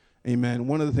Amen.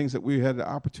 One of the things that we had the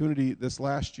opportunity this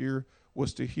last year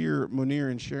was to hear Munir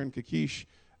and Sharon Kakish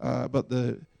about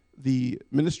the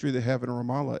ministry they have in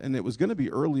Ramallah, and it was going to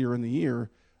be earlier in the year,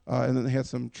 and then they had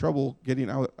some trouble getting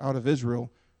out of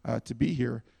Israel to be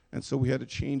here, and so we had to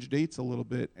change dates a little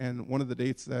bit, and one of the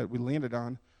dates that we landed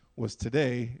on was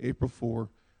today, April 4,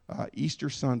 Easter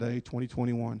Sunday,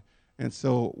 2021. And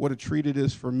so what a treat it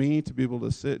is for me to be able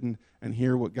to sit and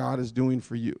hear what God is doing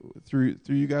for you, through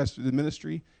you guys, through the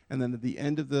ministry. And then at the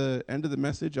end of the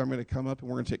message, I'm going to come up and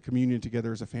we're going to take communion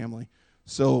together as a family.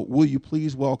 So will you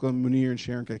please welcome Munir and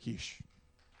Sharon Kakish.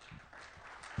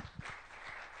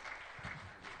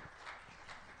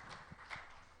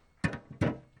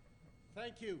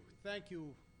 Thank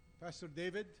you, Pastor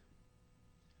David.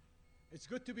 It's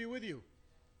good to be with you.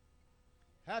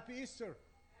 Happy Easter.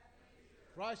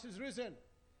 Christ is risen.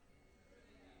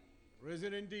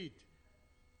 Risen indeed.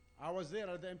 I was there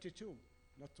at the empty tomb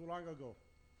not too long ago.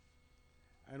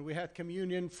 And we had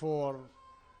communion for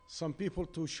some people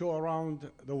to show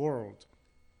around the world.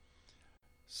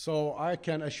 So I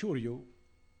can assure you,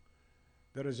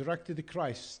 the resurrected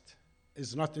Christ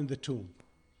is not in the tomb.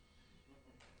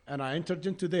 And I entered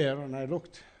into there and I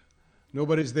looked,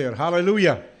 nobody's there.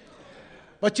 Hallelujah.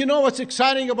 But you know what's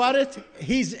exciting about it?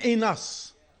 He's in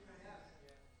us.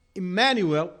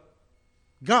 Emmanuel,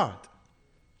 God,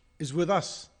 is with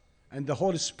us, and the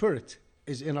Holy Spirit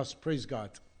is in us. Praise God.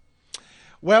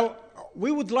 Well,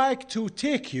 we would like to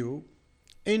take you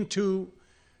into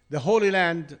the Holy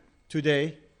Land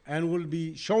today, and we'll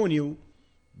be showing you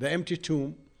the empty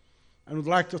tomb, and would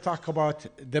like to talk about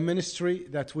the ministry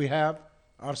that we have,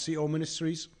 RCO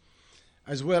Ministries,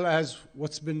 as well as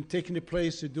what's been taking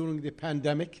place during the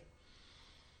pandemic.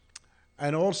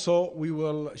 And also, we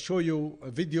will show you a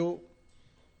video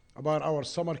about our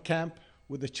summer camp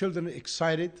with the children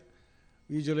excited.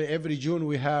 Usually every June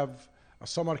we have a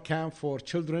summer camp for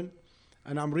children.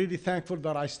 And I'm really thankful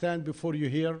that I stand before you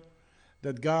here,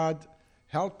 that God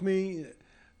helped me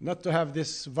not to have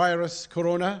this virus,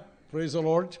 Corona, praise the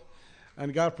Lord.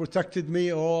 And God protected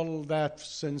me all that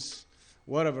since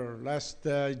last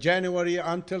January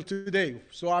until today.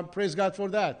 So I praise God for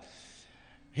that.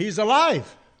 He's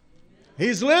alive.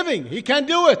 He's living. He can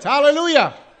do it.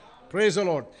 Hallelujah. Praise the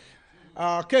Lord.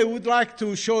 Okay, we'd like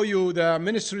to show you the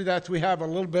ministry that we have a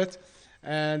little bit,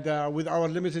 and with our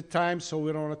limited time, so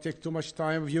we don't want to take too much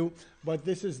time of you. But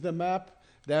this is the map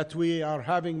that we are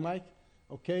having, Mike.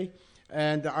 Okay?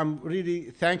 And I'm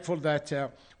really thankful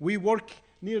that we work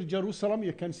near Jerusalem.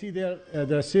 You can see there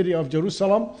the city of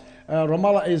Jerusalem.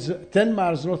 Ramallah is 10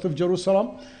 miles north of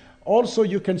Jerusalem. Also,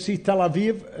 you can see Tel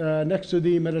Aviv next to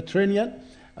the Mediterranean.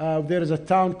 There is a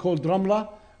town called Ramla.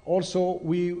 Also,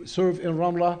 we serve in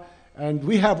Ramla, and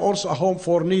we have also a home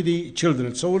for needy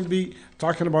children. So we'll be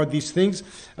talking about these things.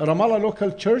 Ramallah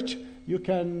Local Church, you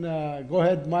can go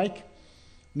ahead, Mike.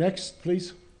 Next,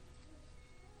 please.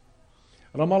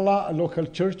 Ramallah Local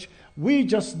Church. We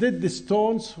just did the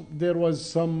stones. There was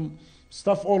some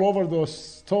stuff all over those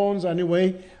stones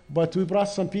anyway, but we brought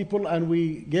some people and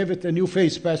we gave it a new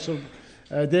face, Pastor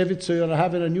David, so you're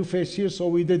having a new face here. So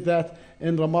we did that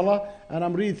in Ramallah, and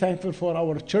I'm really thankful for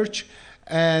our church.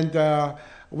 And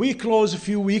we close a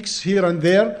few weeks here and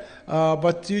there,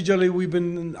 but usually we've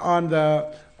been on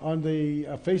the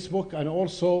Facebook and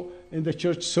also in the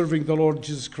church serving the Lord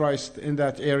Jesus Christ in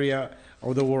that area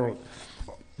of the world.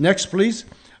 Next, please.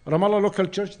 Ramallah Local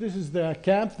Church. This is the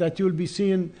camp that you'll be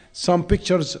seeing some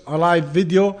pictures, a live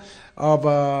video of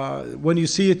when you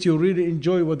see it, you really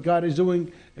enjoy what God is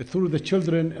doing through the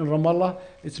children in Ramallah.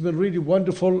 It's been really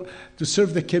wonderful to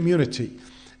serve the community.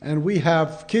 And we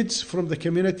have kids from the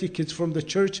community, kids from the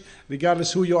church,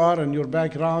 regardless who you are and your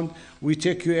background. We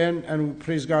take you in and we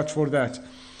praise God for that.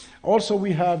 Also,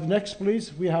 we have, next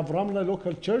please, we have Ramallah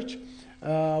Local Church.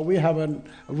 We have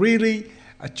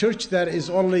a church that is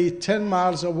only 10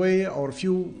 miles away, or a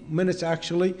few minutes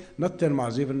actually, not 10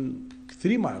 miles, even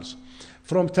 3 miles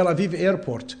from Tel Aviv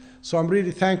Airport. So I'm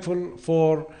really thankful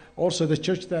for also the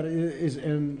church that is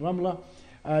in Ramla.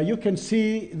 You can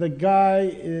see the guy,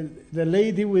 the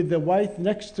lady with the white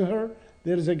next to her.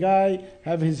 There is a guy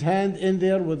have his hand in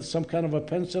there with some kind of a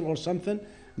pencil or something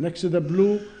next to the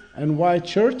blue and white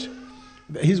shirt.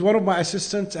 He's one of my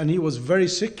assistants, and he was very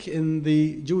sick in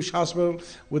the Jewish hospital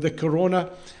with the corona,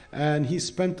 and he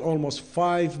spent almost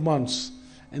 5 months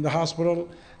in the hospital,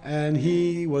 and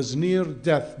he was near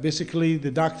death. Basically,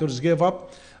 the doctors gave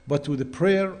up, but with the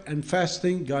prayer and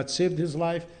fasting, God saved his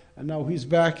life, and now he's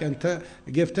back and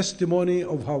gave testimony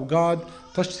of how God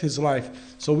touched his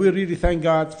life. So we really thank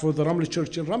God for the Ramla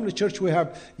Church. In Ramla Church, we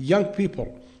have young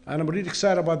people, and I'm really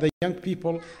excited about the young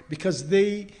people because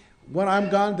they When I'm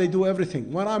gone, they do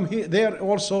everything. When I'm here, there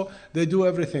also, they do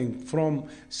everything from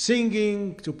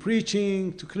singing to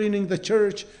preaching to cleaning the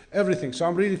church, everything. So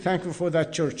I'm really thankful for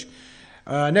that church.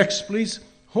 Next, please.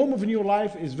 Home of New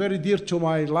Life is very dear to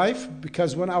my life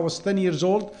because when I was 10 years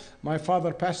old, my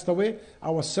father passed away. I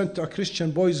was sent to a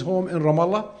Christian boys' home in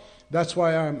Ramallah. That's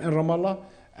why I'm in Ramallah.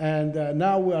 And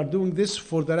now we are doing this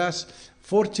for the last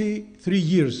 43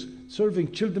 years,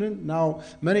 serving children. Now,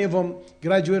 many of them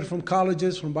graduated from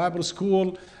colleges, from Bible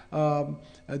school.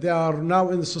 They are now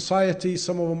in the society.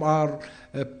 Some of them are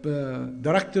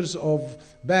directors of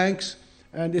banks.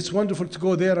 And it's wonderful to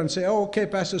go there and say, oh, okay,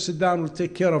 Pastor, sit down, we'll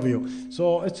take care of you.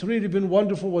 So it's really been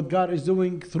wonderful what God is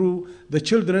doing through the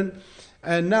children.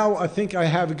 And now I think I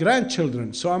have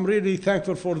grandchildren. So I'm really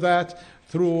thankful for that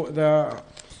through the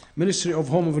ministry of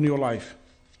Home of New Life.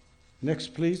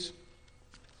 Next, please.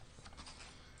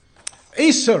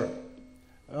 Easter.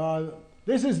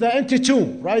 This is the empty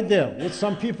tomb right there with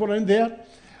some people in there.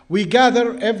 We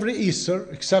gather every Easter,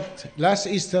 except last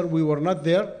Easter we were not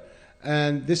there.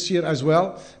 And this year as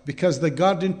well, because the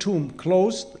Garden Tomb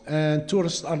closed and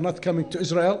tourists are not coming to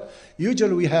Israel.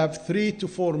 Usually we have 3 to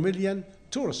 4 million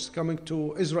tourists coming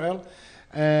to Israel.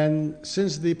 And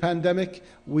since the pandemic,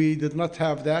 we did not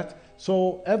have that.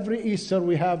 So every Easter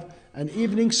we have an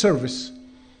evening service,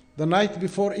 the night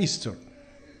before Easter.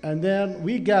 And then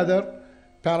we gather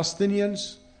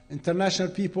Palestinians, international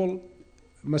people,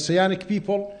 Messianic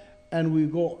people, and we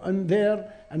go in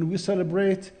there and we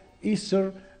celebrate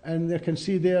Easter. And you can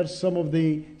see there some of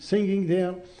the singing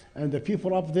there and the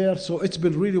people up there. So it's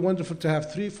been really wonderful to have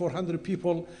 300-400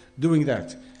 people doing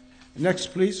that.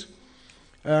 Next, please.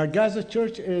 Gaza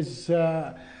Church is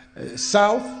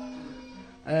south,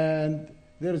 and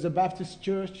there is a Baptist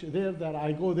church there that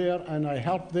I go there and I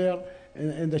help there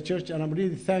in the church, and I'm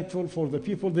really thankful for the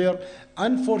people there.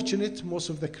 Unfortunate, most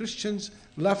of the Christians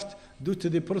left due to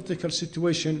the political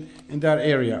situation in that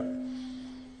area.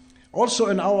 Also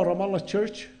in our Ramallah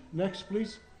church, next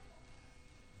please.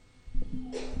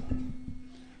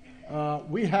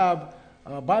 We have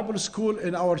a Bible school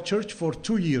in our church for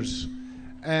 2 years.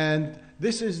 And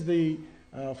this is the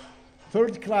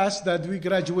third class that we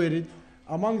graduated.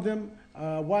 Among them,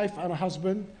 a wife and a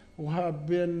husband who have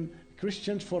been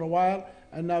Christians for a while,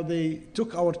 and now they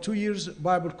took our 2 years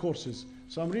Bible courses.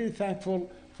 So I'm really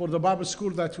thankful for the Bible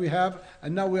school that we have,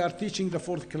 and now we are teaching the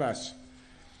fourth class.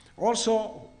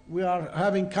 Also, we are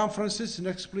having conferences.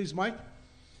 Next, please, Mike.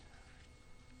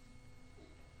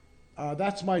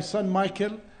 That's my son,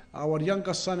 Michael. Our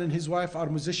youngest son and his wife are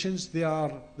musicians. They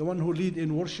are the one who lead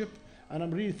in worship. And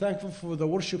I'm really thankful for the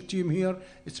worship team here.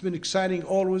 It's been exciting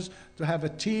always to have a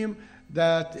team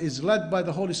that is led by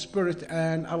the Holy Spirit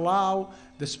and allow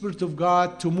the Spirit of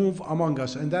God to move among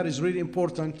us. And that is really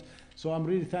important. So I'm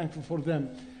really thankful for them.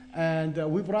 And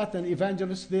we brought an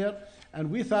evangelist there.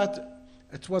 And we thought,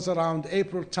 it was around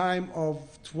April time of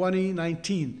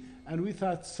 2019, and we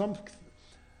thought some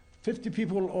 50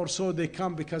 people or so, they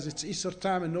come because it's Easter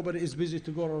time and nobody is busy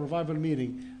to go to a revival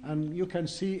meeting. And you can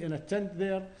see in a tent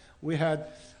there, we had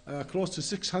close to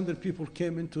 600 people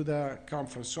came into the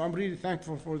conference. So I'm really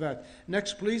thankful for that.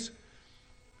 Next, please.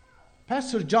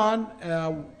 Pastor John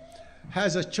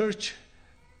has a church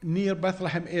near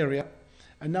Bethlehem area,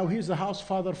 and now he's the house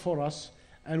father for us,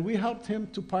 and we helped him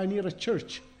to pioneer a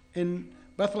church in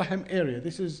Bethlehem area.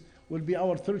 This will be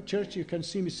our third church. You can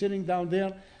see me sitting down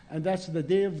there, and that's the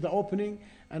day of the opening.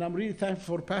 And I'm really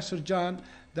thankful for Pastor John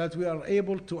that we are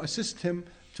able to assist him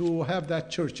to have that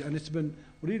church. And it's been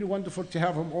really wonderful to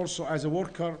have him also as a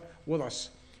worker with us.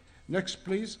 Next,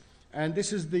 please. And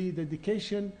this is the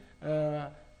dedication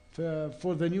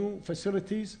for the new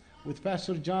facilities with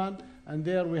Pastor John. And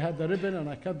there we had the ribbon, and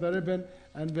I cut the ribbon,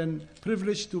 and been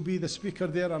privileged to be the speaker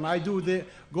there. And I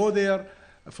go there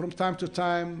from time to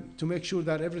time to make sure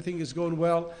that everything is going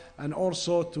well, and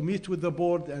also to meet with the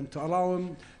board and to allow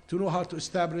them to know how to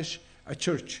establish a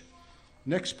church.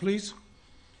 Next, please.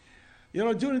 You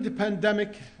know, during the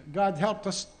pandemic, God helped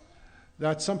us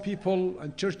that some people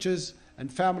and churches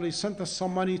and families sent us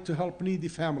some money to help needy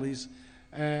families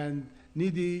and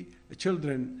needy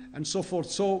children and so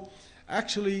forth. So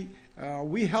actually,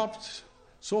 we helped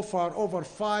so far over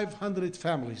 500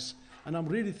 families, and I'm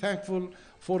really thankful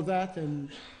for that. And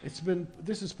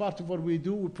this is part of what we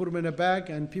do. We put them in a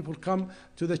bag, and people come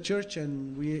to the church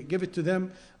and we give it to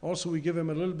them. Also, we give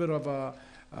them a little bit of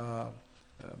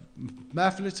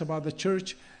pamphlets about the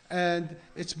church. And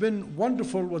it's been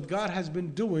wonderful what God has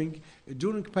been doing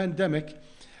during the pandemic.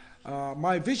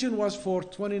 My vision was for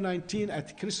 2019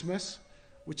 at Christmas,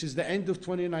 which is the end of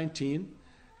 2019,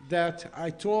 that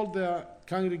I told the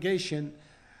congregation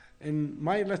in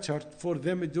my letter for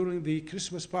them during the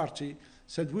Christmas party,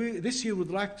 said we this year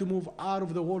would like to move out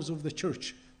of the walls of the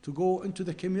church to go into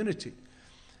the community.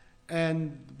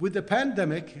 And with the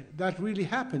pandemic, that really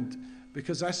happened,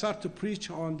 because I started to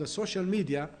preach on the social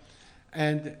media,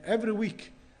 and every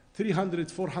week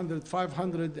 300, 400,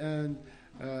 500, and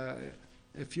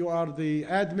if you are the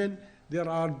admin, there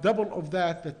are double of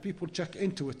that people check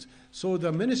into it. So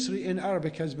the ministry in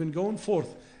Arabic has been going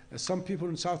forth. Some people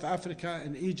in South Africa,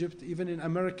 in Egypt, even in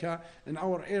America, in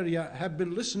our area, have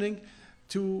been listening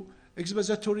to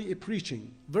expository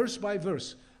preaching, verse by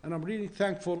verse. And I'm really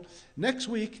thankful. Next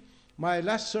week, my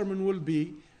last sermon will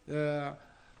be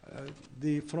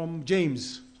from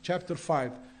James, chapter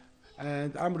 5.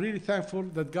 And I'm really thankful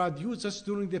that God used us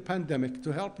during the pandemic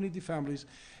to help needy families.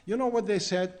 You know what they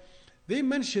said? They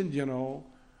mentioned,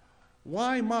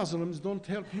 why Muslims don't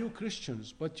help you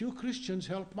Christians, but you Christians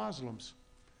help Muslims.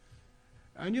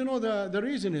 And the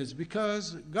reason is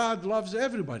because God loves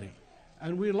everybody,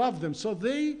 and we love them. So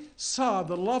they saw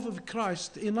the love of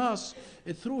Christ in us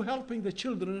through helping the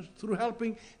children, through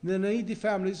helping the needy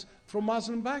families from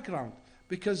Muslim background.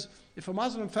 Because if a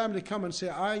Muslim family come and say,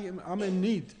 I'm in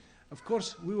need, of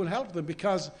course we will help them,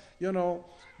 because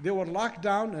they were locked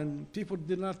down and people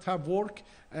did not have work.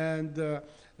 And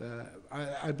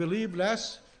I believe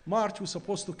last March we were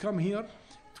supposed to come here,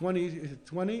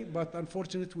 2020, but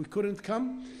unfortunately we couldn't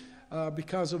come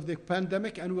because of the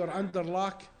pandemic, and we were under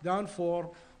lockdown for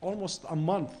almost a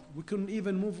month. We couldn't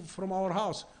even move from our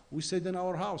house. We stayed in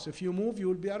our house. If you move, you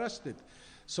will be arrested.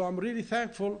 So I'm really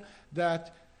thankful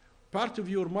that part of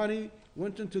your money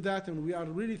went into that, and we are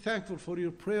really thankful for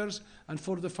your prayers and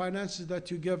for the finances that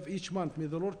you give each month. May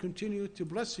the Lord continue to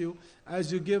bless you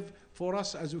as you give for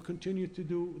us, as we continue to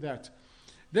do that.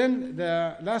 Then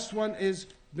the last one is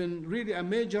been really a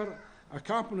major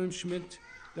accomplishment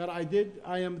that I did.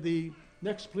 I am the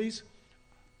next, please.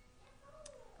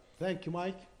 Thank you,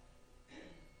 Mike.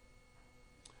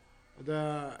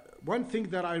 The one thing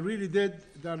that I really did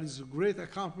that is a great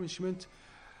accomplishment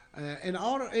in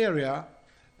our area,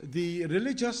 the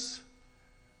religious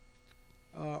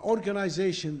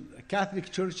organization, Catholic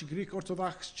Church, Greek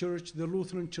Orthodox Church, the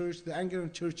Lutheran Church, the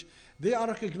Anglican Church, they are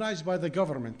recognized by the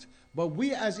government. But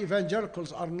we as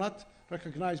evangelicals are not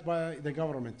recognized by the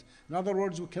government. In other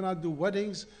words, we cannot do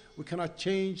weddings, we cannot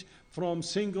change from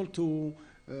single to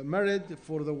married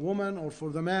for the woman or for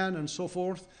the man and so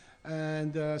forth.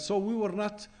 And so we were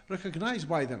not recognized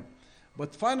by them.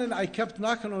 But finally, I kept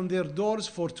knocking on their doors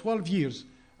for 12 years.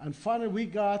 And finally, we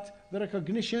got the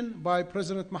recognition by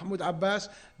President Mahmoud Abbas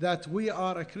that we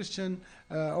are a Christian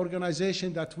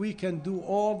organization, that we can do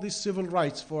all these civil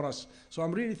rights for us. So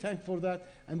I'm really thankful for that.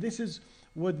 And this is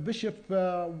what Bishop,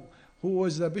 who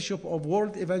was the Bishop of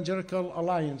World Evangelical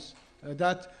Alliance,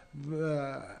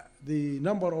 the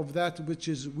number of that, which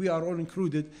is, we are all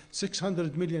included,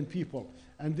 600 million people.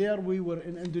 And there we were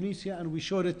in Indonesia, and we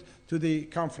showed it to the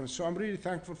conference. So I'm really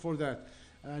thankful for that.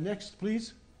 Next,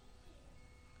 please.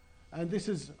 And this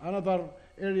is another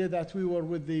area that we were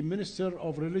with the Minister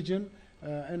of Religion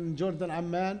in Jordan,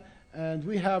 Amman. And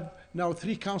we have now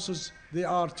 3 councils, they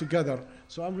are together.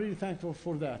 So I'm really thankful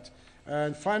for that.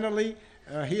 And finally,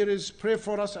 here is pray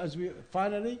for us as we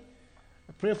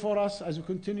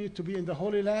continue to be in the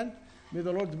Holy Land. May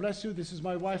the Lord bless you. This is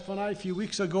my wife and I. A few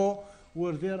weeks ago, we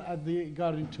were there at the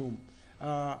Garden Tomb.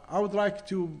 I would like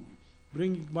to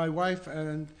bring my wife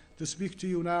and to speak to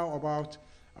you now about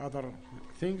other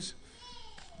things.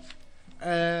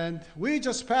 And we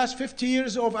just passed 50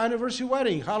 years of anniversary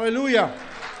wedding. Hallelujah.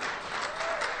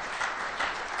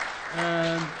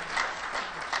 And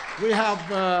we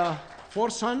have 4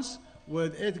 sons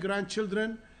with 8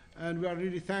 grandchildren, and we are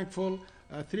really thankful.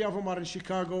 3 of them are in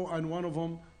Chicago, and 1 of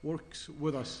them works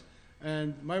with us.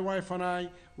 And my wife and I,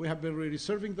 we have been really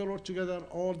serving the Lord together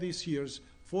all these years,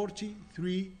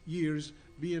 43 years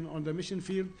being on the mission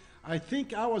field. I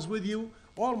think I was with you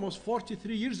almost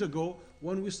 43 years ago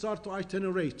when we started to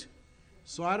itinerate.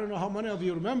 So I don't know how many of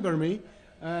you remember me,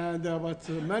 and but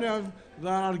many of them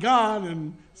are gone,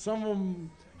 and some of them.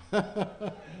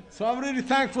 So I'm really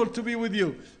thankful to be with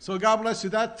you. So God bless you.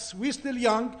 We're still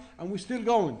young, and we're still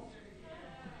going.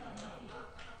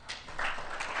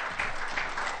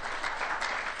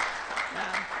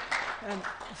 And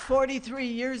 43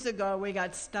 years ago, we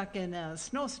got stuck in a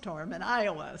snowstorm in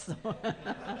Iowa. So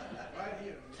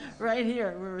right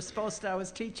here. I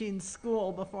was teaching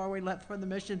school before we left for the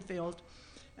mission field,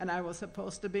 and I was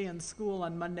supposed to be in school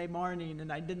on Monday morning,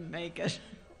 and I didn't make it.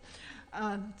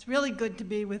 It's really good to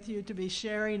be with you, to be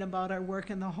sharing about our work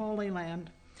in the Holy Land.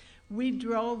 We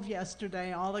drove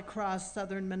yesterday all across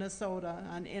southern Minnesota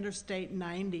on Interstate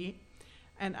 90,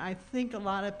 And I think a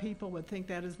lot of people would think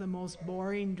that is the most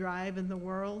boring drive in the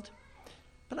world,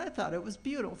 but I thought it was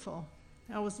beautiful.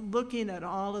 I was looking at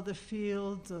all of the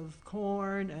fields of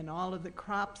corn and all of the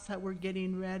crops that were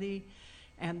getting ready,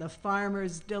 and the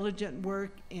farmers' diligent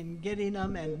work in getting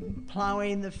them and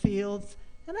plowing the fields,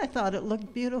 and I thought it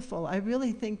looked beautiful. I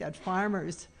really think that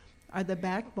farmers are the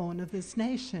backbone of this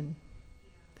nation.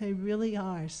 They really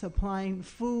are, supplying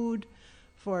food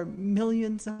for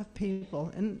millions of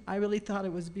people, and I really thought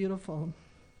it was beautiful.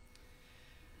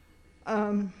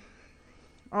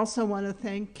 Also want to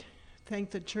thank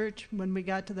the church. When we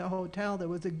got to the hotel, there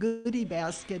was a goodie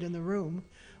basket in the room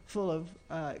full of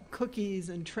cookies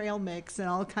and trail mix and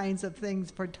all kinds of things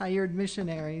for tired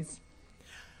missionaries.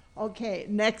 Okay,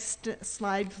 next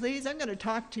slide, please. I'm going to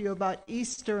talk to you about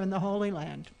Easter in the Holy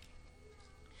Land.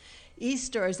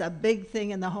 Easter is a big thing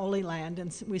in the Holy Land,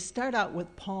 and we start out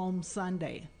with Palm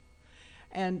Sunday.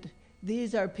 And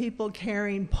these are people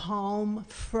carrying palm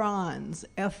fronds,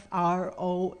 F-R-O-N-D.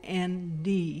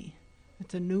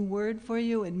 It's a new word for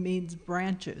you. It means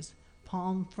branches,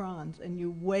 palm fronds. And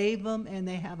you wave them, and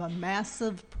they have a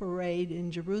massive parade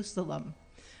in Jerusalem.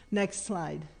 Next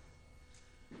slide.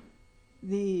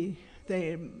 They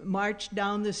march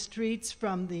down the streets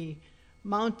from the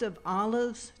Mount of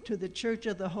Olives to the Church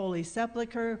of the Holy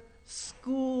Sepulchre,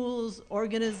 schools,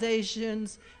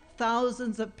 organizations,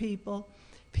 thousands of people.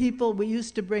 We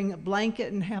used to bring a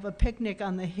blanket and have a picnic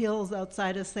on the hills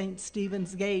outside of St.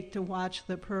 Stephen's Gate to watch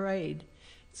the parade.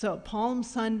 So Palm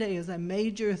Sunday is a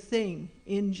major thing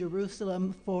in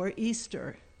Jerusalem for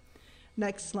Easter.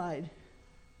 Next slide.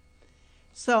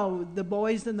 So the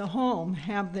boys in the home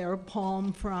have their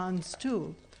palm fronds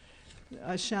too.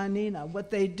 Shanina.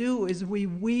 What they do is we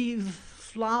weave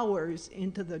flowers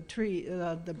into the tree,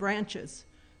 the branches.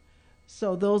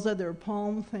 So those are their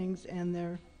palm things, and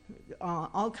they're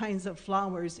all kinds of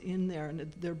flowers in there, and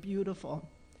they're beautiful.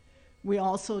 We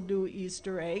also do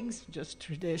Easter eggs, just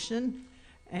tradition.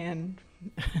 And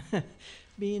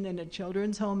being in a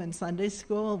children's home in Sunday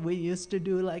school, we used to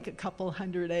do like a couple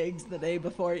hundred eggs the day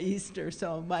before Easter.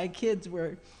 So my kids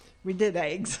we did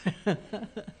eggs.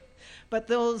 But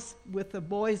those with the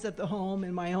boys at the home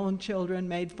and my own children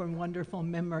made for wonderful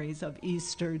memories of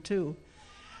Easter too.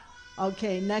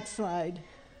 Okay, next slide.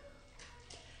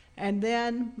 And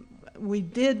then we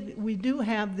do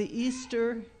have the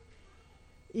Easter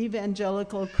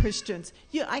evangelical Christians.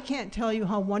 I can't tell you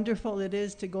how wonderful it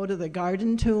is to go to the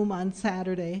Garden Tomb on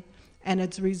Saturday, and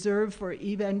it's reserved for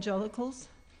evangelicals.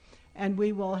 And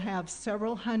we will have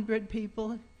several hundred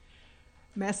people,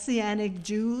 Messianic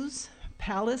Jews,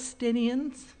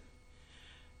 Palestinians,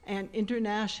 and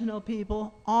international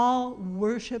people, all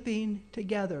worshiping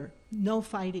together. No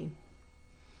fighting.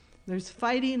 There's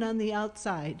fighting on the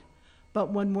outside, but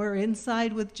when we're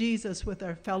inside with Jesus, with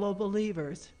our fellow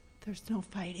believers, there's no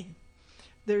fighting.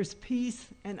 There's peace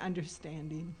and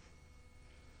understanding.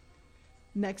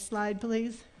 Next slide,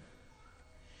 please.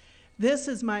 This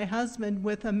is my husband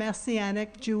with a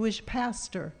Messianic Jewish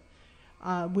pastor.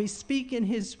 We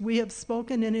have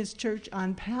spoken in his church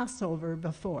on Passover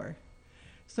before.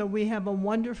 So we have a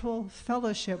wonderful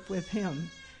fellowship with him.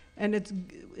 And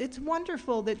it's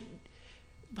wonderful that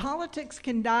politics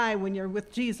can die when you're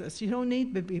with Jesus. You don't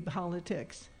need to be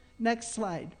politics. Next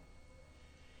slide.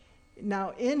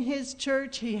 Now, in his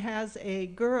church, he has a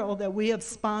girl that we have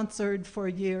sponsored for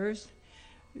years.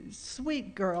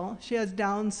 Sweet girl. She has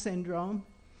Down syndrome.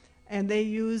 And they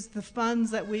use the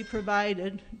funds that we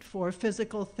provided for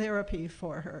physical therapy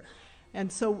for her.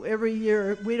 And so every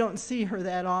year, we don't see her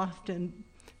that often.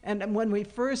 And when we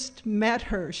first met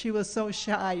her, she was so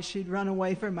shy, she'd run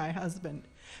away from my husband.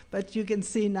 But you can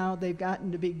see now they've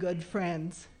gotten to be good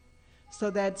friends.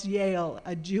 So that's Yale,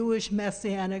 a Jewish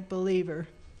Messianic believer.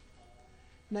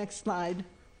 Next slide.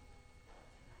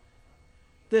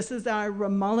 This is our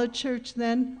Ramallah church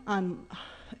then on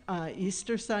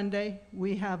Easter Sunday.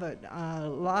 We have a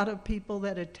lot of people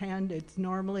that attend. It's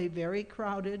normally very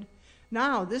crowded.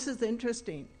 Now, this is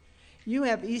interesting. You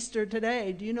have Easter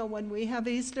today. Do you know when we have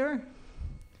Easter?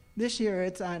 This year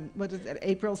it's on,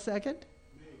 April 2nd?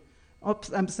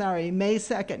 Oops, I'm sorry, May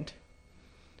 2nd.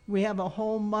 We have a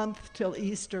whole month till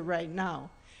Easter right now.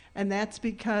 And that's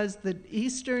because the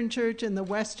Eastern Church and the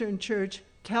Western Church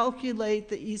calculate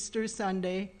the Easter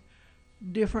Sunday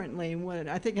differently.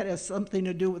 I think it has something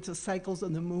to do with the cycles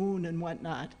of the moon and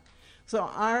whatnot. So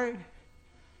our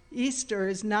Easter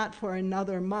is not for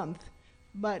another month,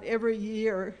 but every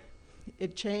year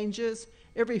it changes.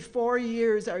 Every 4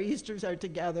 years our Easters are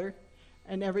together,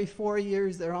 and every 4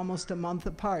 years they're almost a month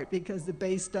apart because they're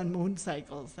based on moon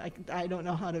cycles. I don't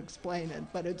know how to explain it,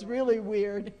 but it's really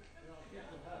weird.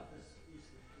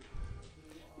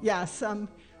 Yeah, some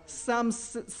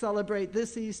celebrate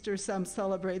this Easter, some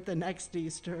celebrate the next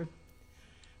Easter.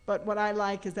 But what I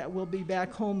like is that we'll be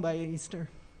back home by Easter.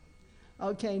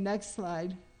 Okay, next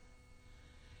slide.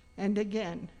 And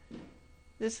again,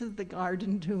 this is the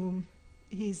garden tomb.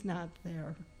 He's not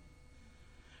there.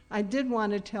 I did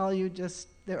want to tell you just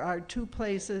there are two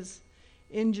places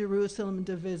in Jerusalem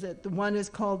to visit. The one is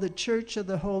called the Church of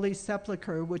the Holy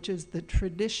Sepulchre, which is the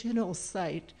traditional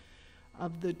site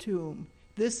of the tomb.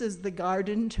 This is the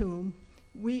garden tomb.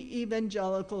 We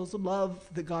evangelicals love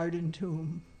the garden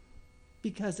tomb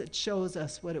because it shows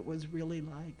us what it was really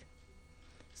like.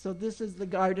 So this is the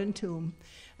garden tomb,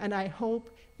 and I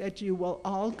hope that you will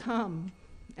all come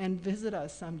and visit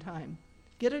us sometime.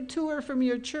 Get a tour from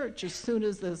your church as soon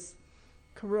as this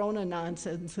corona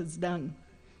nonsense is done.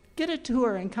 Get a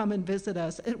tour and come and visit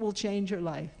us. It will change your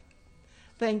life.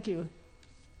 Thank you.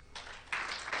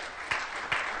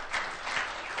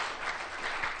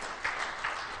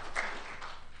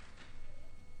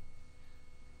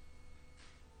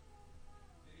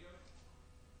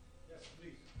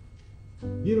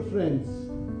 Dear friends,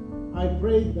 I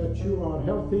pray that you are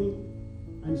healthy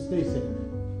and stay safe.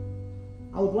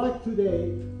 I would like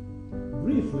today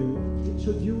briefly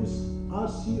introduce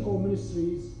RCO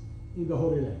Ministries in the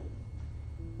Holy Land.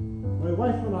 My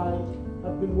wife and I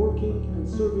have been working and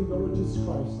serving the Lord Jesus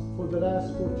Christ for the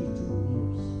last 42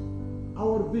 years.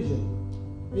 Our vision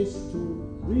is to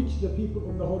reach the people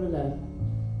of the Holy Land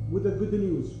with the good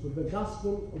news, with the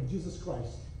gospel of Jesus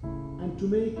Christ, and to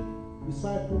make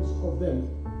disciples of them,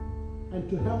 and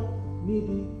to help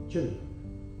needy children.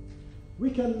 We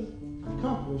can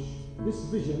accomplish this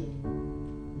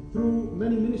vision through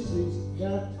many ministries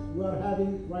that we are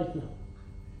having right now.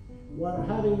 We are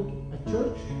having a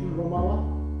church in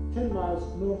Ramallah, 10 miles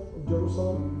north of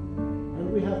Jerusalem,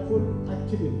 and we have full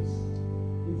activities.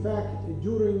 In fact,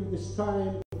 during this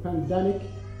time of pandemic,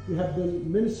 we have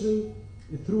been ministering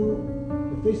through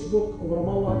the Facebook of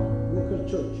Ramallah local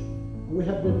church. We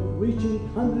have been reaching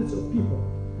hundreds of people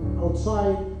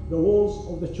outside the walls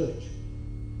of the church.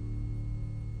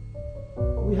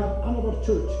 We have another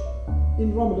church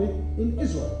in Ramleh in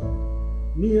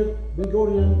Israel, near Ben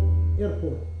Gurion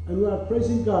Airport, and we are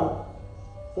praising God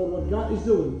for what God is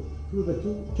doing through the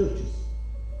two churches.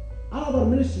 Another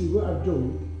ministry we are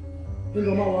doing in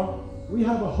Ramallah, we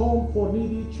have a home for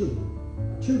needy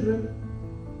children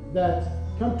that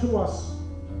come to us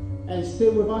and stay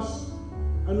with us,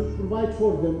 and we provide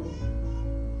for them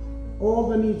all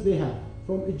the needs they have,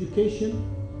 from education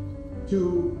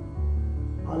to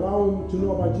allow them to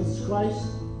know about Jesus Christ,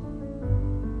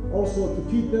 also to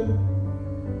feed them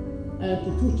and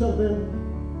to tutor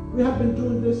them. We have been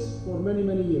doing this for many,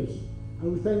 many years,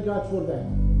 and we thank God for that.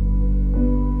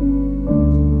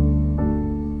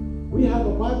 We have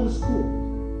a Bible school,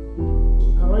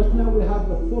 and right now we have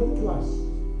the 4th class,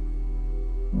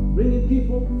 bringing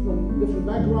people from different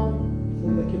backgrounds,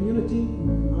 from the community,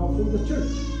 from the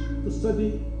church, to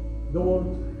study the Word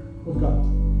of God.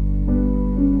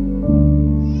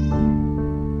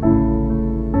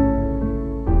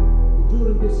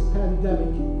 During this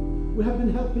pandemic, we have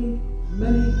been helping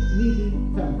many needy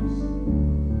families,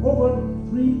 over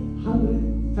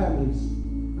 300 families,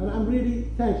 and I'm really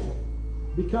thankful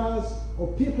because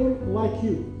of people like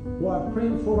you who are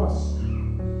praying for us,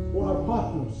 who are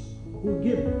partners, who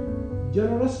give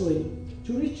generously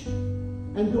to reach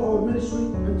and do our ministry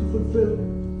and to fulfill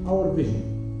our vision.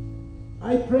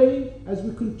 I pray as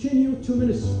we continue to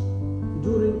minister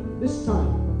during this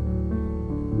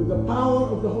time with the power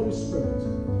of the Holy Spirit.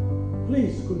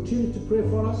 Please continue to pray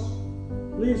for us.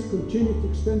 Please continue to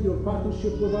extend your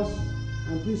partnership with us,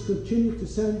 and please continue to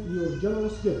send your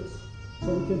generous gifts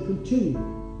so we can continue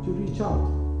to reach out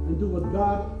and do what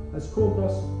God has called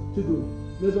us to do.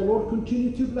 May the Lord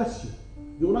continue to bless you.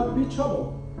 Do not be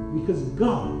troubled, because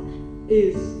God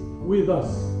is with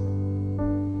us.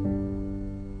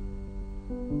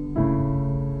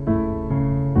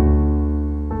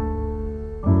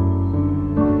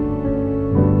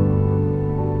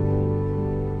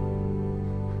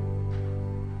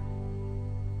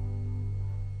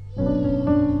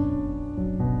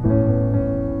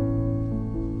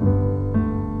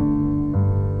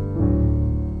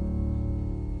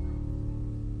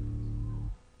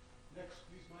 Next,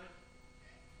 please, Mike.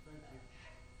 Thank you.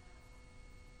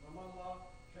 Ramallah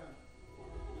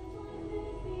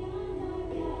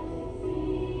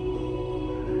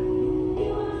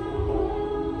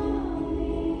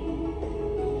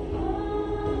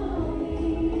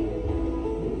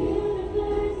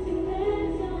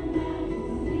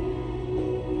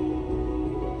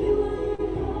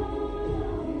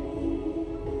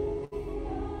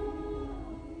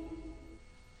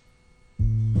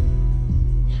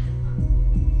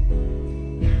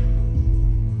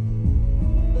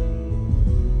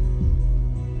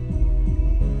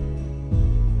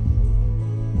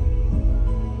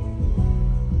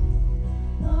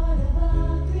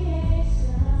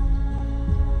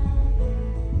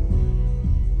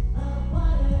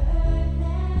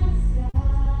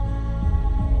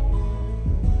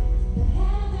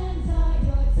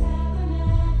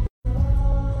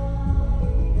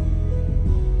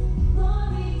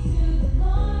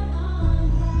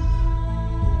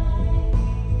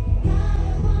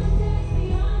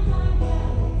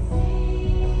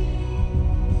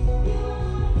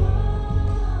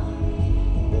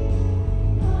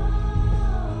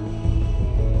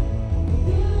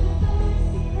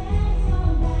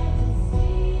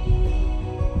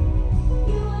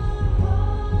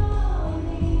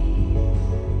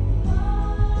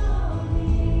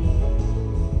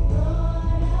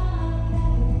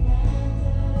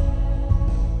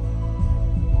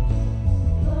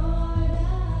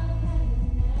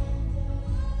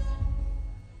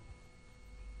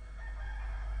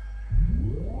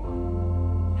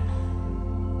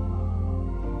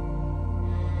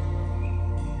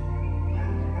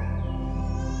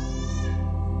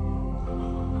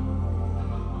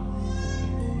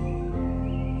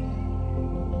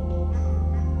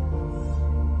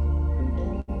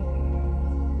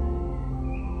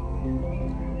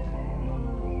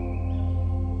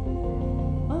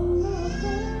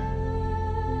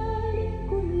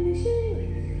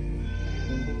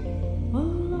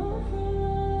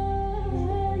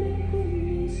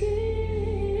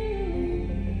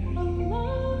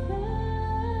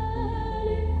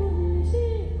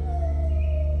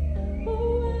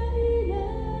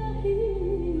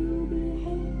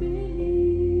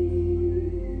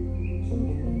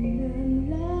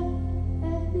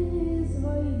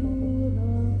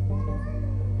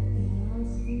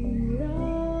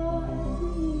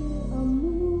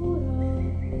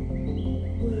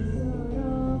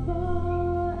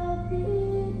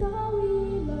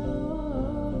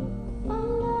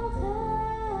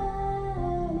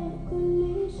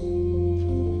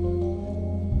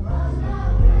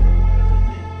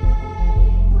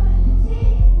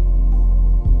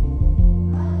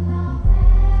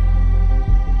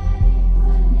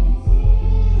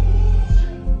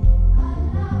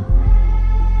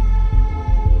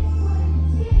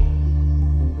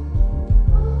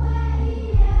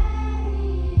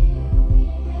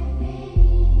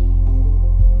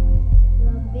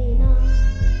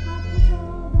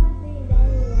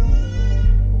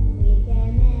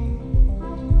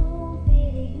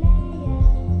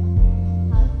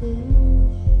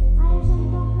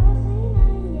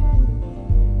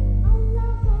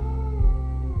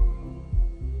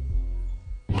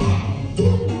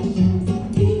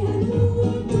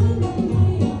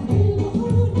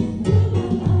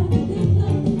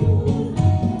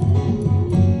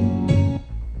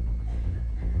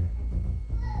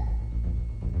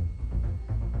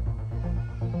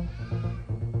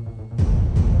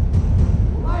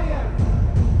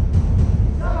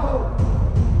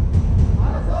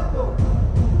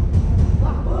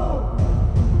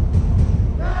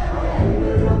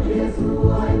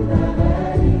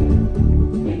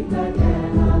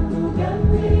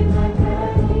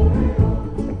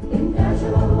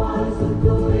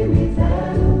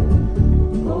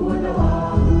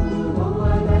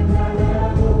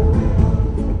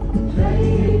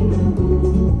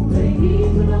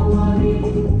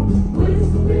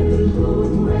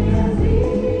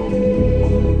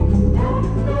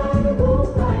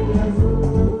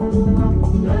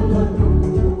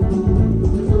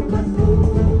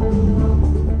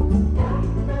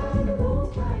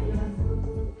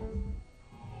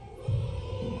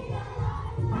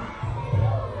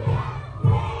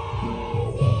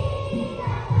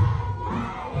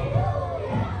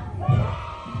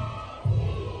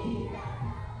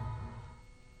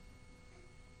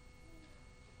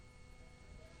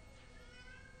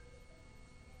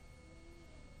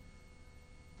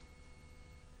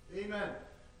Amen.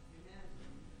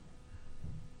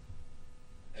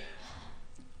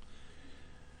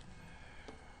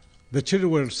 The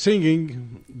children were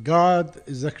singing, God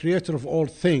is the creator of all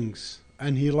things,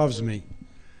 and He loves me.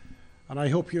 And I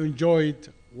hope you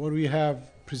enjoyed what we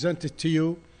have presented to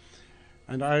you.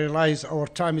 And I realize our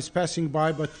time is passing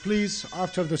by, but please,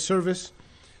 after the service,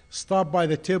 stop by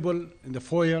the table in the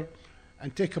foyer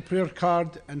and take a prayer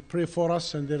card and pray for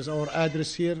us. And there's our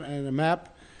address here and a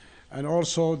map. And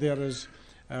also there is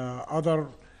other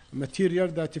material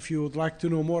that if you would like to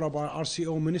know more about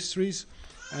RCO Ministries,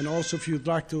 and also if you'd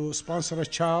like to sponsor a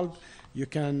child, you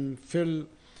can fill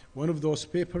one of those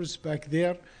papers back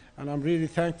there. And I'm really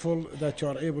thankful that you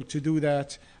are able to do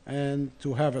that and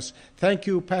to have us. Thank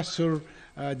you, Pastor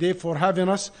Dave, for having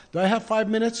us. Do I have 5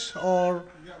 minutes or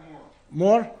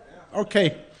more? Yeah.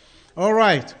 Okay. All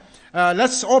right.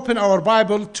 Let's open our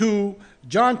Bible to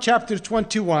John chapter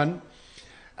 21.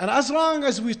 And as long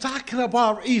as we're talking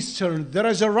about Easter, the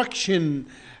resurrection,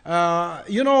 the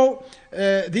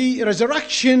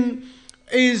resurrection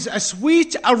is a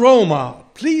sweet aroma,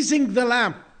 pleasing the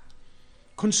Lamb,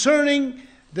 concerning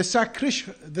the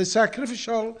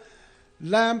sacrificial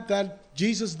lamb that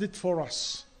Jesus did for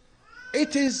us.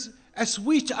 It is a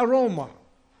sweet aroma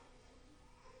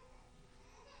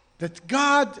that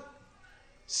God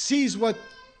sees what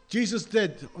Jesus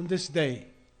did on this day.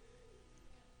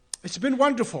 It's been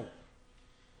wonderful.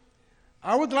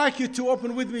 I would like you to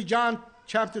open with me John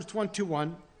chapter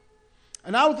 21,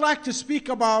 and I would like to speak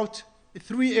about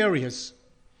 3 areas.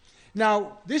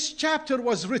 Now, this chapter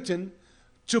was written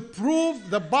to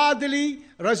prove the bodily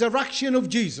resurrection of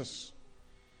Jesus.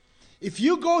 If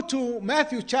you go to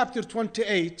Matthew chapter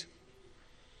 28,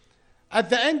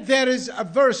 at the end there is a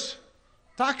verse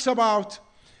talks about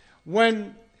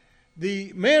when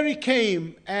Mary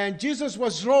came and Jesus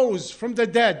was rose from the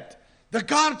dead. The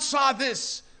guards saw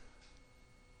this.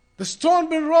 The stone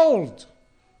been rolled.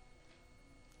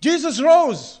 Jesus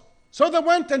rose. So they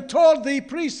went and told the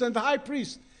priest and the high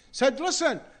priest, said,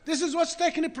 listen, this is what's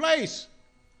taking place.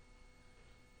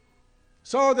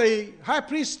 So the high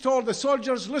priest told the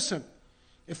soldiers, listen,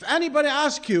 if anybody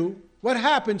asks you what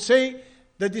happened, say,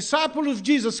 the disciple of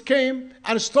Jesus came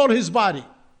and stole his body.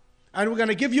 And we're going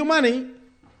to give you money.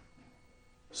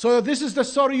 So this is the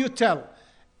story you tell.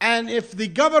 And if the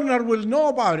governor will know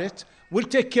about it, we'll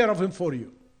take care of him for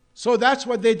you. So that's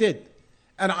what they did.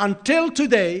 And until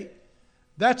today,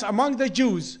 that's among the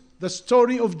Jews, the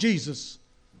story of Jesus.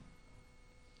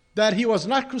 That he was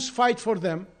not crucified for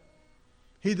them.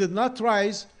 He did not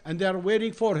rise, and they are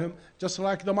waiting for him, just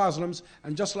like the Muslims,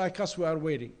 and just like us, we are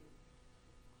waiting.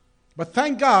 But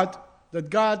thank God that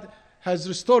God has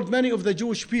restored many of the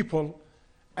Jewish people,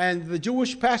 and the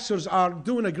Jewish pastors are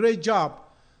doing a great job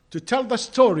to tell the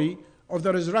story of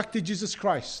the resurrected Jesus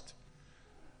Christ.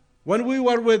 When we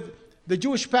were with the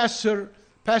Jewish Pastor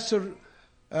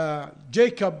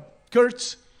Jacob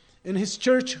Kurtz in his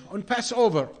church on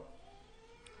Passover,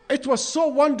 it was so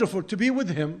wonderful to be with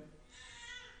him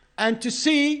and to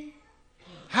see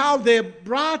how they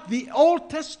brought the Old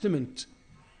Testament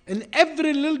in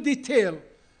every little detail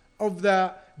of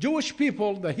the Jewish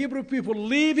people, the Hebrew people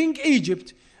leaving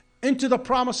Egypt into the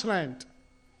promised land,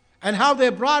 and how they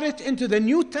brought it into the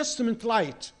New Testament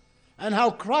light, and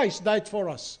how Christ died for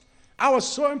us. I was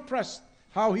so impressed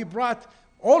how he brought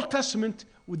Old Testament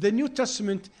with the New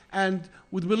Testament, and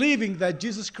with believing that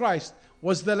Jesus Christ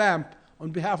was the Lamb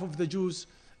on behalf of the Jews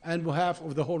and behalf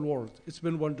of the whole world. It's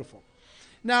been wonderful.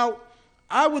 Now,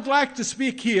 I would like to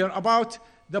speak here about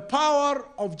the power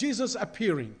of Jesus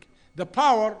appearing. The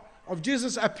power of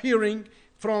Jesus appearing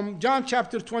from John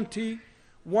chapter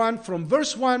 21, from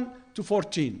verse 1 to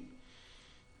 14.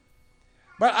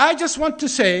 But I just want to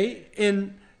say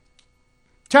in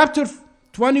chapter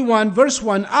 21, verse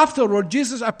 1, afterward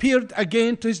Jesus appeared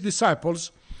again to his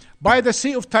disciples by the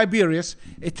Sea of Tiberias.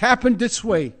 It happened this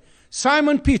way.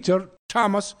 Simon Peter,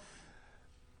 Thomas,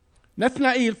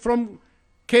 Nathanael from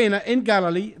Cana in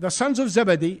Galilee, the sons of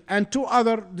Zebedee, and 2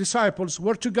 other disciples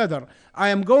were together. I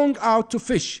am going out to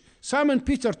fish. Simon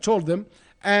Peter told them,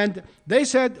 and they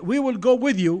said, we will go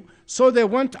with you. So they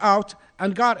went out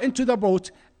and got into the boat,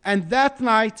 and that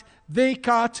night they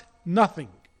caught nothing.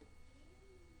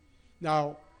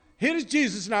 Now, here is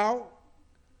Jesus now,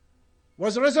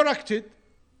 was resurrected,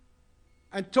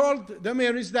 and told the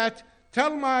Marys that,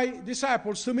 tell my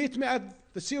disciples to meet me at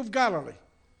the Sea of Galilee.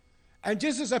 And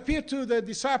Jesus appeared to the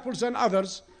disciples and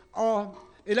others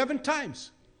 11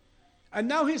 times. And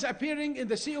now he's appearing in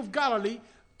the Sea of Galilee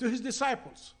to his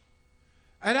disciples.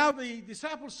 And now the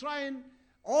disciples trying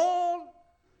all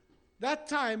that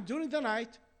time during the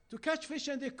night to catch fish,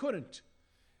 and they couldn't.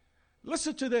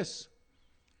 Listen to this.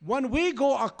 When we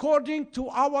go according to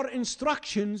our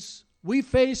instructions, we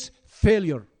face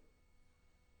failure.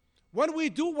 When we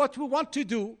do what we want to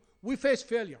do, we face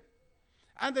failure.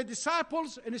 And the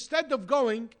disciples, instead of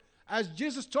going, as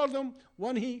Jesus told them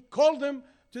when he called them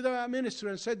to the ministry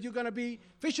and said, you're going to be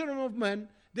fishermen of men,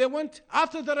 they went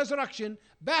after the resurrection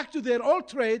back to their old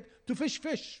trade to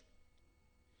fish.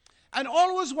 And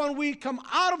always when we come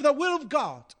out of the will of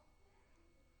God,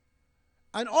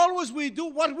 and always we do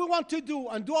what we want to do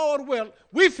and do our will,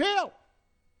 we fail.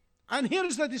 And here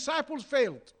is the disciples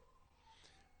failed.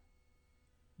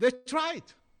 They tried.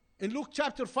 In Luke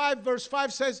chapter 5, verse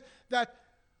 5 says that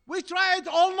we tried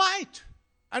all night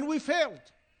and we failed.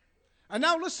 And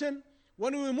now listen,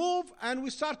 when we move and we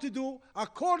start to do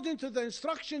according to the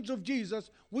instructions of Jesus,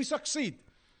 we succeed.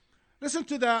 Listen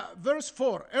to the verse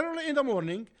 4. Early in the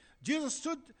morning, Jesus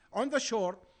stood on the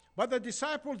shore, but the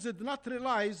disciples did not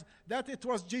realize that it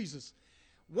was Jesus.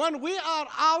 When we are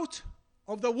out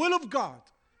of the will of God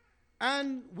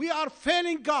and we are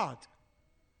failing God,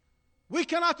 we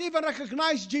cannot even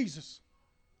recognize Jesus.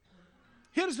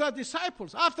 Here's the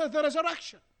disciples after the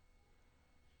resurrection.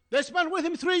 They spent with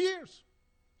him 3 years.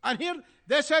 And here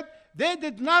they said they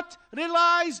did not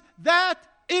realize that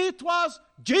it was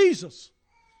Jesus.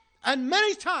 And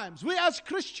many times we as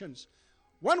Christians,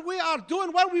 when we are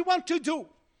doing what we want to do,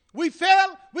 we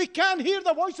fail, we can't hear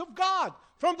the voice of God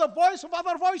from the voice of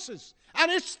other voices. And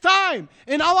it's time,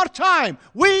 in our time,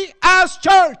 we as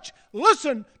church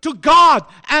listen to God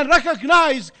and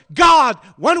recognize God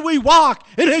when we walk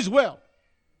in his will.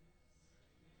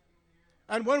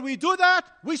 And when we do that,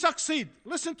 we succeed.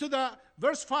 Listen to the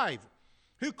verse 5.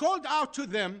 He called out to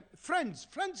them, friends.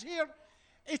 Friends here,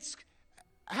 it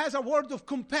has a word of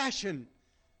compassion.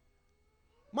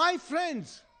 My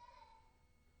friends,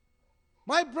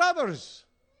 my brothers.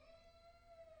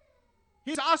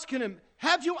 He's asking him,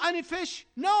 have you any fish?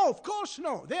 No, of course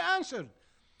no. They answered.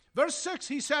 Verse 6,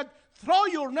 he said, throw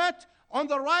your net on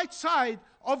the right side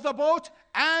of the boat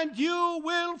and you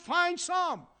will find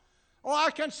some. Oh,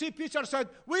 I can see Peter said,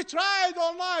 we tried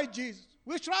all night, Jesus.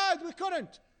 We tried, we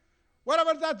couldn't.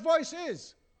 Whatever that voice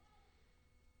is.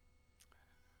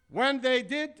 When they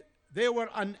did, they were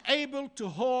unable to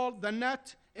hold the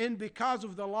net in because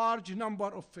of the large number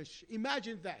of fish.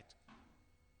 Imagine that.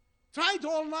 Tried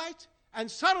all night, and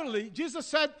suddenly Jesus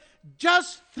said,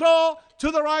 just throw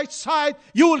to the right side,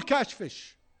 you will catch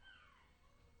fish.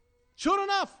 Sure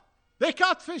enough, they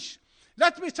caught fish.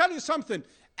 Let me tell you something.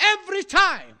 Every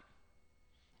time,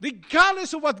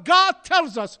 regardless of what God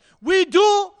tells us, we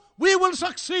do, we will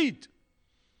succeed.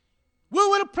 We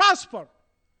will prosper.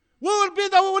 We will be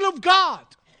the will of God.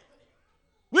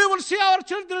 We will see our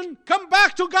children come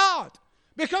back to God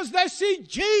because they see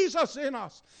Jesus in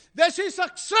us. They see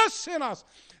success in us.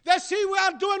 They see we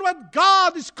are doing what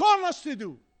God is calling us to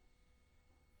do.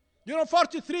 You know,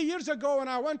 43 years ago when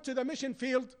I went to the mission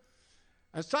field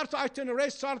and started itinerary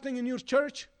starting in your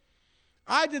church,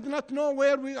 I did not know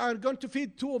where we are going to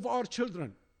feed 2 of our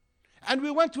children. And we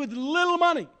went with little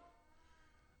money.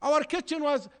 Our kitchen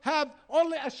have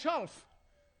only a shelf.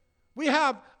 We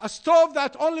have a stove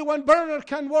that only one burner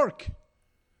can work.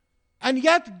 And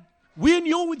yet, we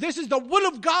knew this is the will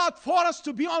of God for us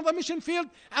to be on the mission field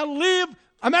and leave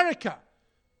America.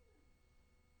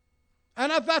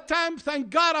 And at that time, thank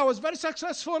God, I was very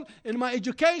successful in my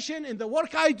education, in the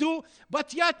work I do.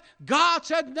 But yet, God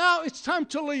said, now it's time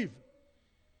to leave.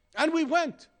 And we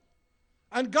went.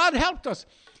 And God helped us.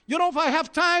 You know, if I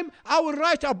have time, I will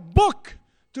write a book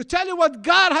to tell you what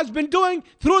God has been doing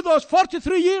through those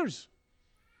 43 years.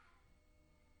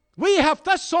 We have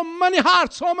touched so many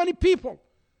hearts, so many people.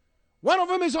 One of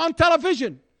them is on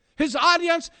television. His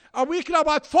audience, a weekly,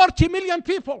 about 40 million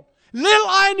people. Little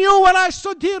I knew when I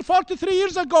stood here 43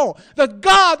 years ago that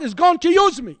God is going to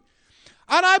use me.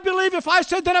 And I believe if I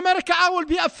said in America, I will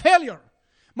be a failure.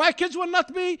 My kids will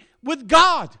not be with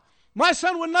God. My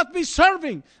son will not be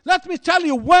serving. Let me tell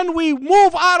you, when we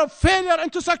move out of failure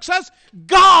into success,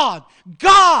 God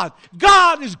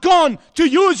is going to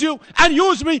use you and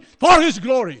use me for his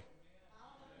glory.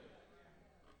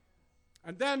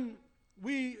 And then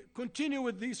we continue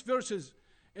with these verses.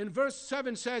 In verse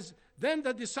 7 says, then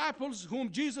the disciples whom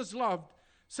Jesus loved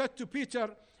said to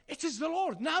Peter, it is the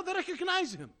Lord. Now they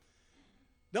recognize him.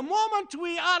 The moment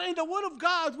we are in the will of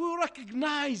God, we will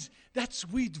recognize that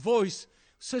sweet voice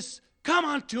says, come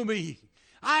unto me.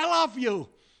 I love you.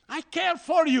 I care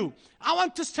for you. I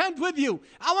want to stand with you.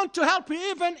 I want to help you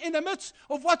even in the midst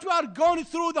of what we are going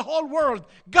through the whole world.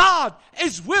 God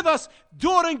is with us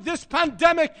during this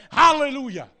pandemic.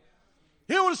 Hallelujah.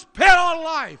 He will spare our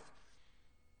life.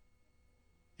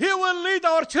 He will lead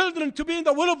our children to be in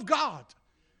the will of God.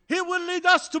 He will lead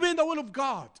us to be in the will of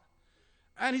God.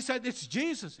 And he said, it's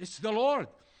Jesus, it's the Lord.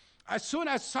 As soon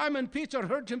as Simon Peter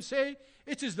heard him say,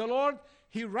 it is the Lord,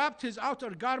 he wrapped his outer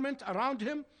garment around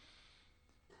him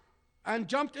and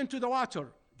jumped into the water.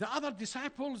 The other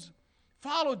disciples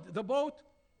followed in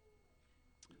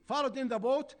the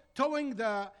boat, towing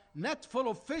the net full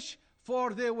of fish,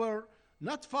 for they were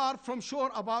not far from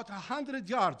shore, about 100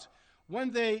 yards.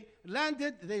 When they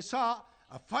landed, they saw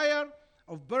a fire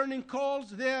of burning coals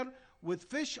there with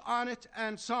fish on it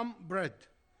and some bread.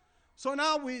 So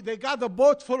now they got the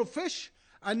boat full of fish,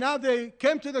 and now they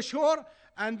came to the shore,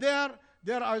 and there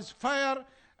is fire,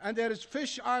 and there is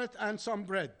fish on it and some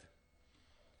bread.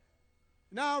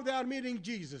 Now they are meeting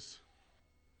Jesus.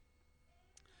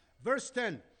 Verse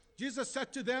 10, Jesus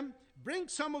said to them, bring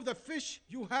some of the fish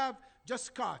you have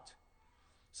just caught.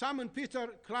 Simon Peter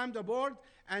climbed aboard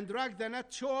and dragged the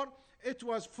net shore. It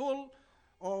was full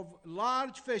of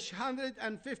large fish,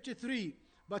 153.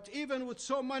 But even with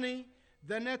so many,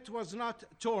 the net was not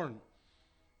torn.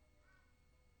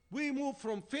 We move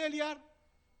from failure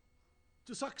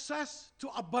to success to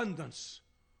abundance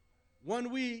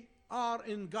when we are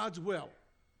in God's will.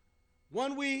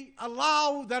 When we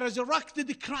allow the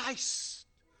resurrected Christ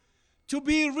to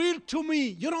be real to me.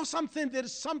 You know something? There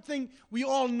is something we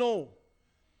all know.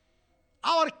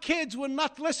 Our kids will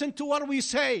not listen to what we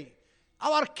say.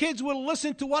 Our kids will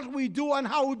listen to what we do and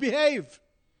how we behave.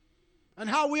 And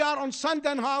how we are on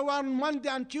Sunday and how we are on Monday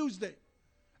and Tuesday.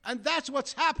 And that's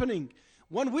what's happening.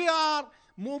 When we are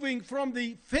moving from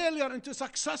the failure into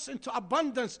success, into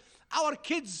abundance, our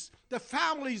kids, the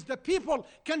families, the people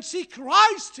can see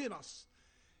Christ in us.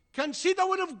 Can see the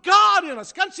will of God in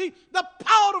us. Can see the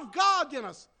power of God in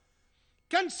us.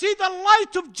 Can see the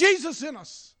light of Jesus in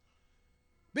us.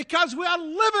 Because we are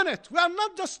living it. We are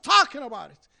not just talking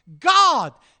about it.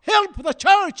 God, help the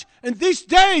church in these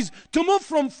days to move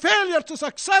from failure to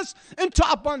success into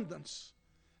abundance.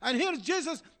 And here's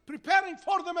Jesus preparing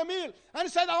for them a meal. And he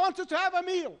said, I want you to have a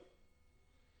meal.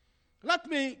 Let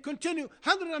me continue.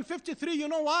 153, you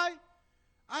know why?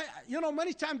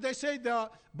 Many times they say the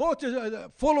boat is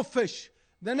full of fish.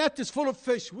 The net is full of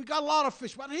fish. We got a lot of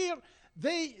fish. But here,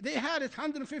 they had it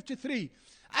 153.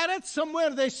 I read somewhere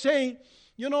they say,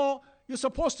 you're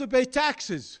supposed to pay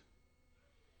taxes.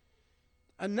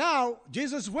 And now,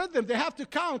 Jesus is with them. They have to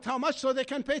count how much so they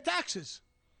can pay taxes.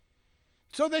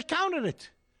 So they counted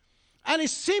it. And it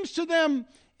seems to them,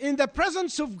 in the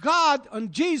presence of God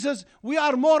and Jesus, we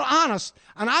are more honest.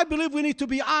 And I believe we need to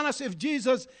be honest if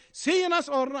Jesus seeing us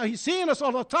or not. He's seeing us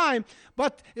all the time.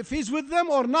 But if he's with them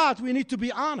or not, we need to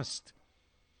be honest.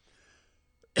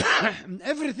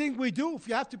 Everything we do, if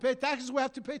you have to pay taxes, we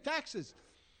have to pay taxes.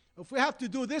 If we have to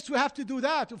do this, we have to do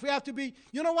that. If we have to be,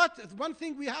 you know what? One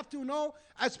thing we have to know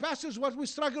as pastors, what we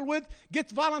struggle with, get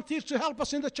volunteers to help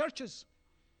us in the churches.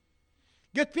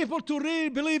 Get people to really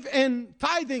believe in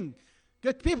tithing.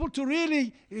 Get people to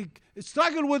really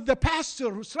struggle with the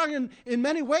pastor, who's struggling in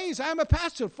many ways. I am a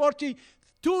pastor.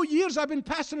 42 years I've been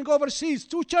pastoring overseas,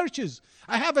 2 churches.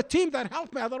 I have a team that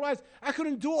helped me. Otherwise, I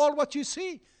couldn't do all what you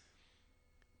see.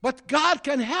 But God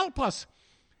can help us.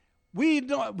 We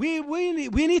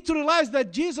need to realize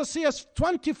that Jesus sees us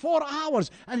 24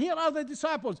 hours. And here are the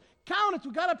disciples. Count it.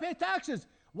 We got to pay taxes.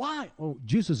 Why? Oh,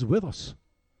 Jesus is with us.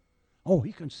 Oh,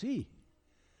 he can see.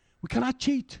 We cannot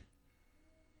cheat.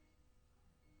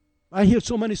 I hear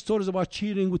so many stories about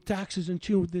cheating with taxes and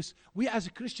cheating with this. We as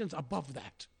Christians above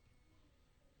that.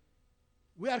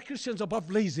 We are Christians above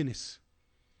laziness.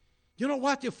 You know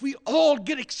what? If we all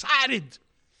get excited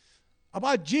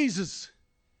about Jesus,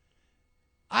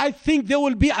 I think there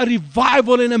will be a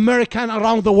revival in America and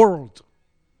around the world.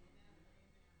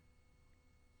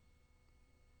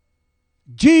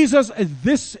 Jesus,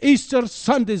 this Easter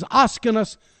Sunday, is asking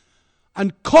us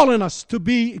and calling us to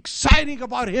be exciting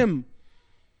about him.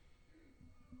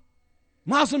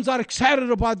 Muslims are excited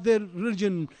about their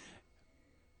religion.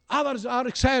 Others are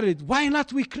excited. Why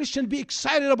not we Christians be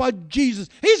excited about Jesus?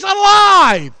 He's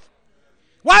alive.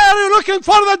 Why are you looking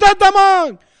for the dead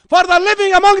among? For the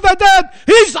living among the dead?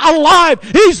 He's alive.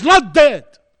 He's not dead.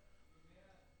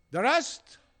 The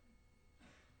rest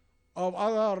of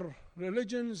other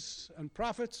religions and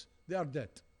prophets, they are dead.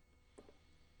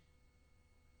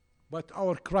 But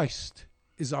our Christ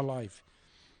is alive.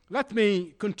 Let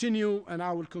me continue, and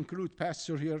I will conclude,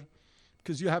 Pastor, here,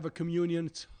 because you have a communion.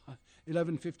 It's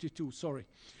 11:52, sorry.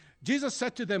 Jesus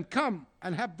said to them, come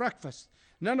and have breakfast.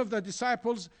 None of the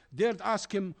disciples dared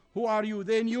ask him, who are you?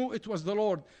 They knew it was the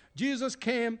Lord. Jesus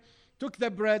came, took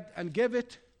the bread, and gave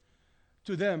it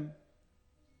to them,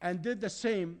 and did the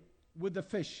same with the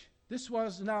fish. This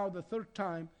was now the 3rd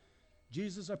time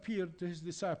Jesus appeared to his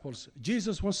disciples.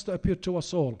 Jesus wants to appear to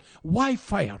us all. Why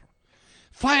fire?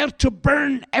 Fire to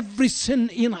burn every sin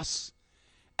in us,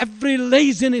 every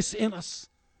laziness in us,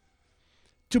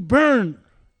 to burn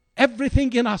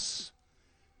everything in us.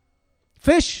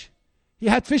 Fish, he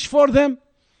had fish for them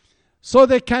so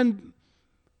they can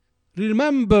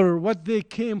remember what they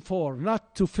came for,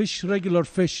 not to fish regular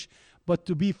fish, but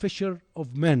to be fisher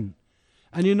of men.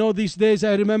 And you know, these days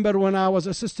I remember when I was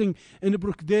assisting in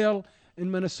Brookdale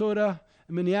in Minnesota,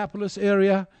 Minneapolis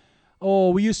area,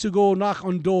 we used to go knock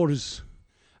on doors.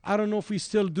 I don't know if we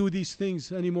still do these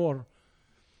things anymore.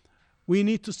 We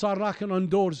need to start knocking on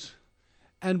doors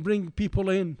and bring people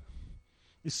in.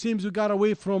 It seems we got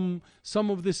away from some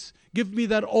of this. Give me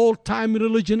that old-time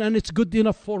religion and it's good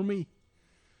enough for me.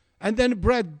 And then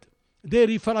bread,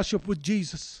 dairy fellowship with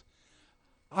Jesus.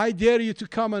 I dare you to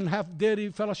come and have dairy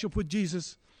fellowship with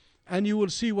Jesus, and you will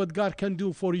see what God can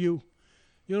do for you.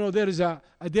 You know, there is a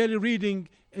daily reading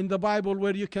in the Bible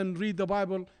where you can read the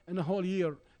Bible in a whole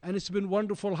year. And it's been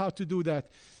wonderful how to do that.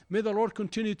 May the Lord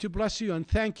continue to bless you and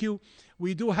thank you.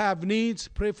 We do have needs.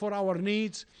 Pray for our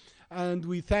needs. And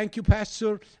we thank you,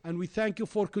 Pastor, and we thank you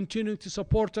for continuing to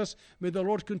support us. May the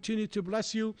Lord continue to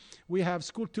bless you. We have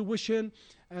school tuition,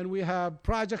 and we have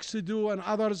projects to do and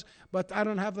others, but I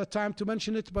don't have the time to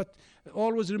mention it. But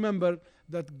always remember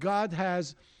that God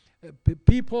has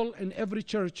people in every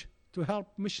church to help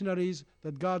missionaries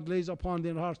that God lays upon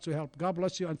their hearts to help. God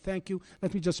bless you and thank you.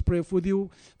 Let me just pray with you.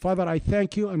 Father, I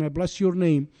thank you and I bless your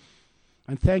name.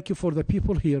 And thank you for the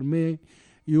people here. May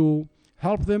you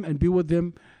help them and be with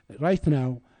them right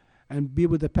now. And be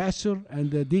with the pastor and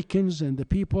the deacons and the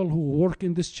people who work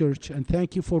in this church. And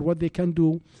thank you for what they can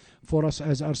do for us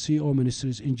as RCO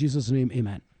Ministries. In Jesus' name,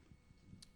 amen.